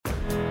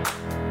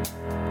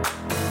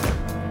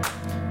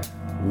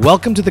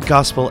Welcome to the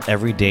Gospel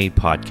Everyday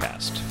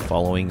Podcast,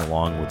 following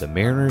along with the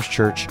Mariners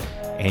Church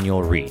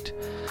annual read.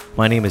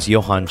 My name is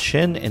Johan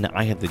Shin, and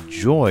I have the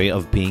joy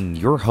of being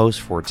your host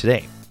for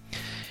today.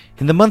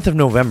 In the month of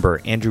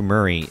November, Andrew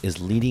Murray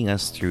is leading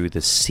us through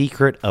the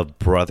secret of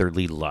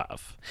brotherly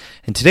love.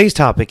 And today's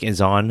topic is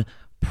on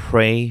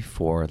pray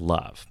for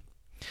love.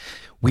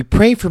 We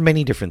pray for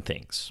many different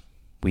things.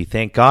 We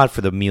thank God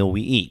for the meal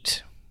we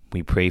eat.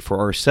 We pray for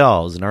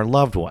ourselves and our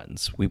loved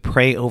ones. We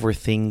pray over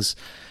things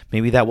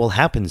maybe that will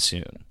happen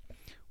soon.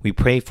 We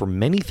pray for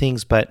many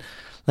things, but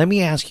let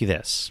me ask you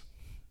this.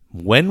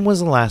 When was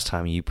the last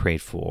time you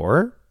prayed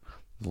for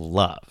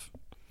love?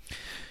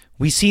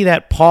 We see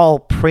that Paul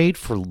prayed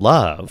for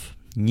love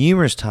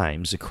numerous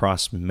times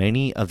across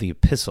many of the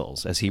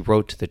epistles as he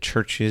wrote to the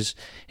churches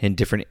and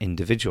different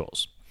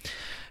individuals.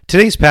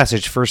 Today's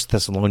passage, 1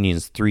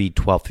 Thessalonians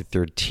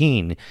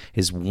 3:12-13,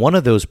 is one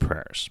of those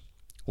prayers.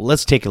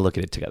 Let's take a look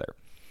at it together.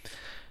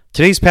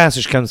 Today's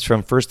passage comes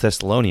from 1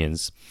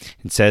 Thessalonians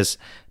and says,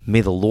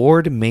 "May the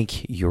Lord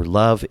make your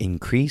love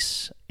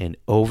increase and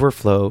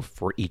overflow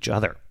for each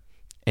other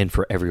and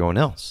for everyone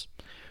else,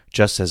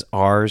 just as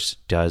ours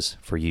does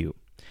for you.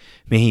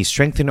 May he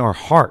strengthen our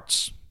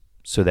hearts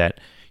so that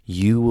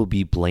you will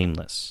be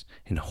blameless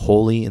and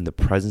holy in the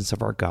presence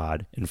of our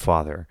God and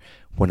Father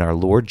when our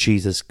Lord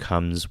Jesus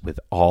comes with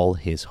all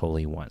his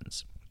holy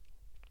ones."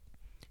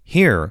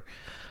 Here,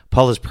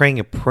 Paul is praying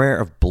a prayer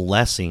of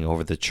blessing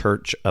over the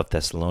church of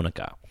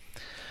Thessalonica.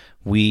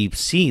 We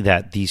see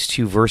that these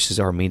two verses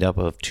are made up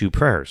of two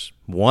prayers.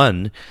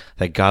 One,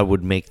 that God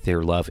would make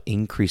their love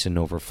increase and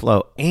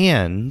overflow,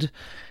 and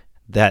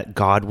that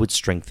God would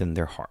strengthen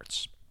their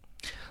hearts.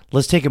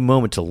 Let's take a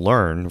moment to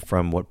learn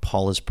from what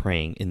Paul is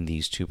praying in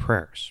these two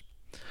prayers.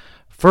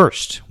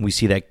 First, we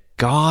see that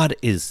God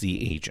is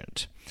the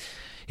agent.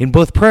 In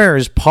both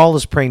prayers, Paul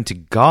is praying to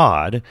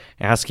God,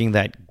 asking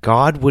that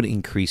God would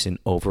increase and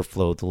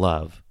overflow the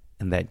love,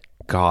 and that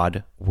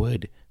God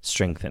would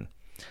strengthen.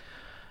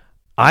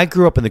 I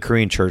grew up in the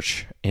Korean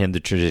church and the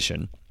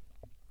tradition,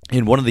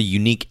 and one of the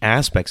unique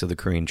aspects of the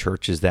Korean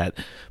church is that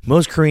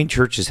most Korean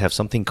churches have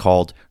something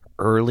called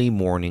early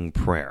morning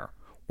prayer,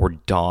 or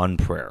dawn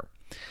prayer.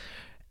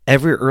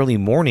 Every early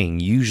morning,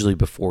 usually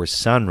before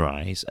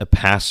sunrise, a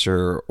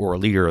pastor or a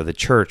leader of the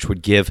church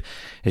would give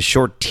a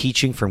short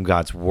teaching from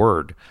God's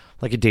Word,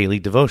 like a daily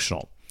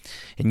devotional.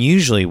 And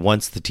usually,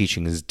 once the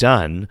teaching is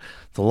done,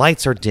 the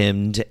lights are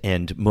dimmed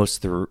and most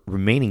of the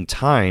remaining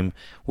time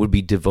would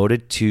be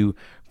devoted to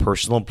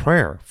personal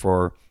prayer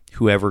for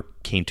whoever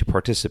came to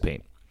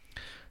participate.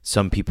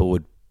 Some people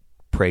would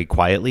pray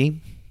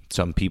quietly.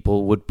 Some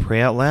people would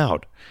pray out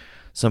loud.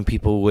 Some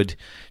people would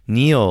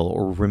kneel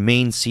or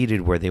remain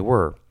seated where they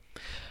were.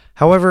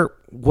 However,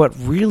 what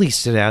really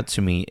stood out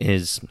to me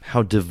is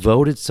how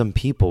devoted some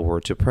people were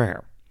to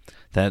prayer,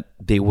 that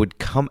they would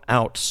come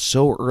out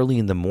so early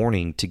in the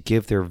morning to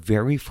give their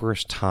very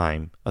first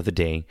time of the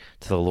day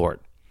to the Lord.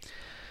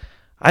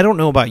 I don't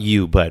know about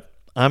you, but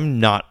I'm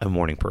not a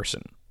morning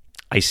person.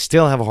 I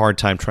still have a hard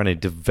time trying to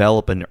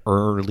develop an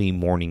early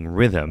morning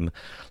rhythm,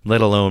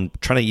 let alone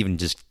trying to even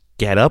just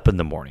get up in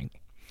the morning.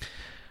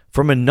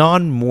 From a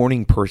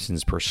non-morning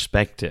person's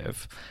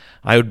perspective,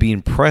 I would be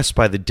impressed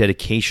by the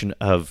dedication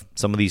of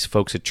some of these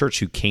folks at church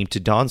who came to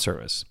dawn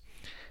service.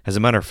 As a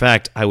matter of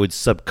fact, I would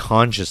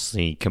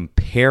subconsciously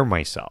compare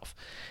myself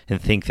and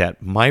think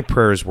that my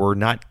prayers were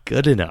not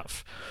good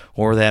enough,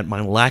 or that my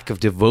lack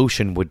of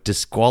devotion would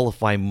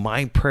disqualify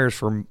my prayers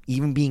from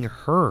even being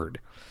heard.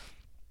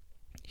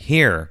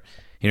 Here,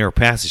 in our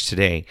passage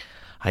today,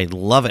 I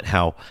love it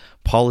how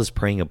Paul is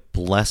praying a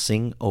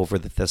blessing over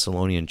the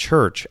Thessalonian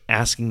church,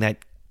 asking that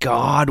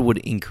God would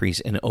increase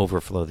and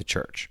overflow the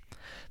church,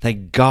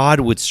 that God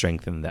would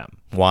strengthen them.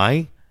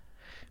 Why?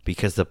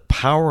 Because the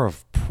power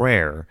of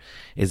prayer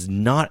is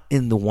not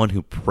in the one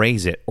who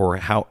prays it or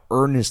how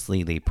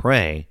earnestly they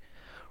pray.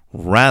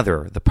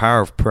 Rather, the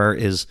power of prayer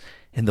is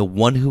in the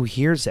one who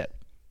hears it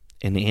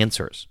and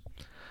answers.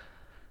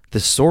 The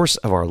source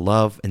of our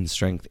love and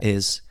strength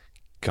is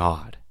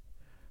God.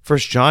 1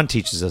 John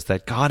teaches us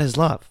that God is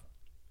love.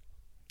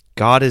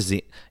 God is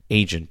the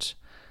agent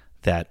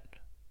that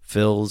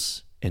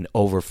fills and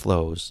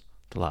overflows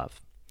the love.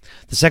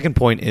 The second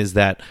point is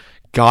that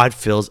God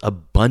fills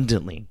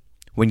abundantly.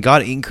 When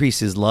God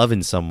increases love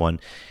in someone,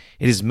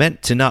 it is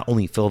meant to not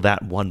only fill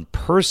that one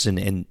person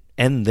and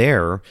end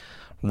there,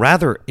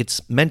 rather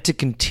it's meant to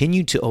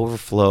continue to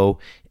overflow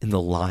in the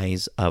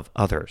lives of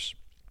others.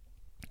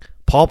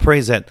 Paul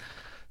prays that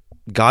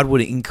God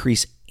would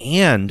increase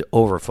and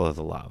overflow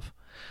the love.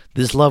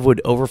 This love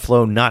would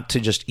overflow not to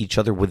just each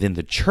other within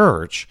the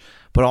church,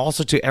 but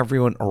also to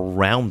everyone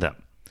around them.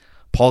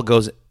 Paul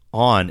goes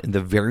on in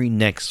the very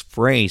next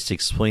phrase to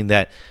explain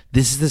that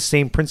this is the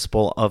same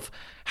principle of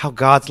how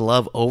God's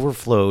love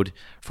overflowed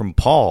from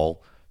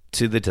Paul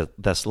to the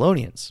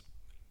Thessalonians.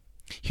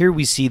 Here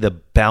we see the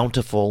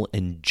bountiful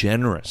and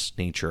generous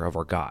nature of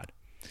our God.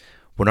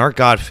 When our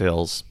God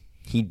fills,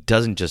 he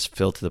doesn't just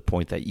fill to the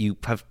point that you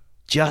have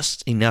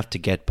just enough to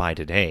get by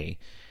today.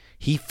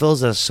 He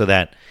fills us so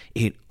that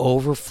it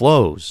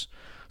overflows,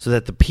 so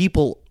that the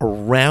people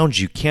around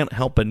you can't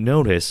help but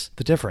notice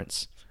the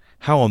difference.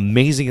 How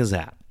amazing is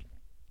that?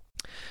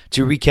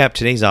 To recap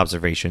today's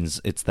observations,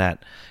 it's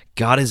that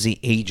God is the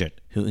agent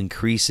who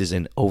increases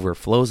and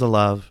overflows the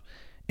love,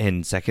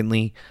 and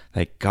secondly,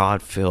 that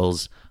God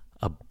fills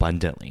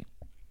abundantly.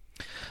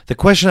 The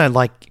question I'd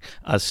like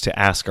us to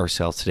ask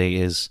ourselves today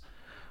is,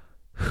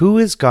 who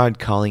is God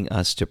calling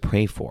us to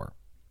pray for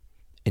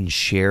and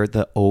share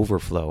the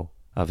overflow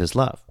of his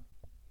love?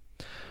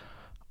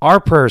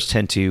 Our prayers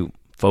tend to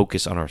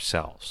focus on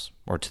ourselves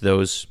or to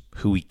those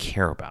who we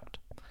care about.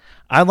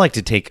 I'd like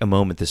to take a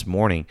moment this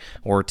morning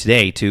or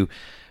today to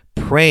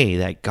pray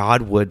that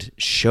God would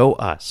show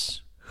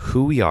us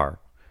who we are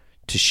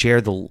to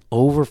share the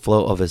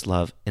overflow of his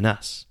love in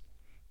us.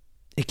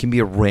 It can be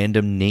a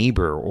random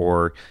neighbor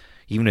or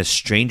even a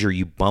stranger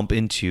you bump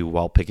into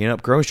while picking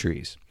up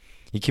groceries.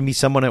 It can be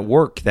someone at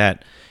work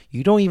that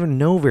you don't even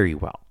know very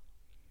well.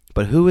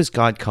 But who is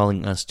God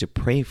calling us to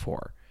pray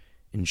for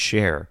and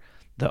share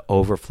the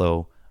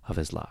overflow of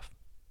his love?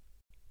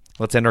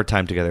 Let's end our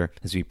time together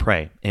as we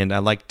pray. And I'd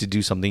like to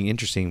do something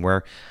interesting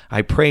where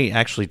I pray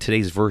actually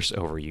today's verse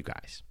over you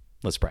guys.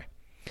 Let's pray.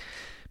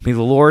 May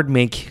the Lord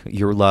make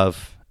your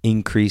love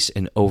increase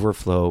and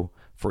overflow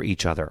for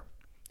each other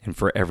and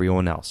for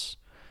everyone else,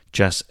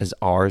 just as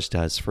ours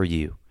does for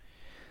you.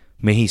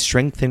 May he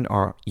strengthen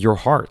your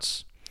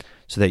hearts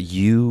so that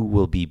you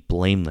will be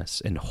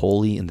blameless and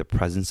holy in the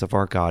presence of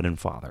our God and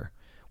Father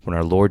when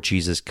our Lord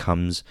Jesus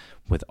comes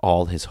with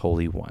all his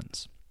holy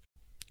ones.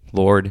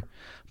 Lord,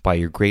 by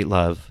your great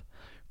love,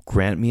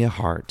 grant me a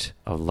heart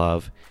of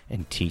love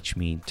and teach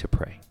me to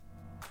pray.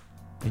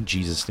 In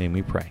Jesus' name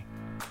we pray.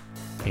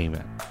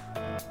 Amen.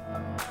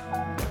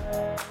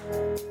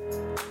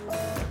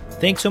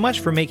 Thanks so much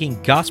for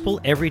making Gospel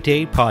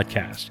Everyday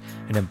Podcast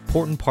an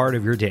important part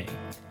of your day.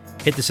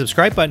 Hit the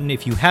subscribe button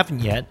if you haven't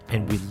yet,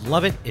 and we'd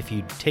love it if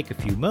you'd take a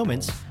few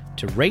moments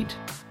to rate,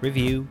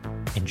 review,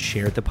 and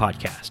share the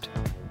podcast.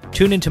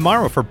 Tune in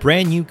tomorrow for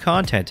brand new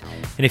content,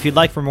 and if you'd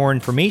like for more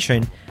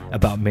information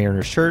about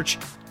Mariners Church,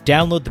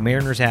 download the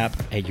Mariners app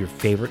at your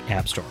favorite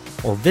app store,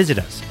 or visit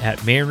us at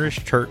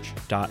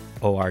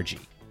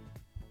marinerschurch.org.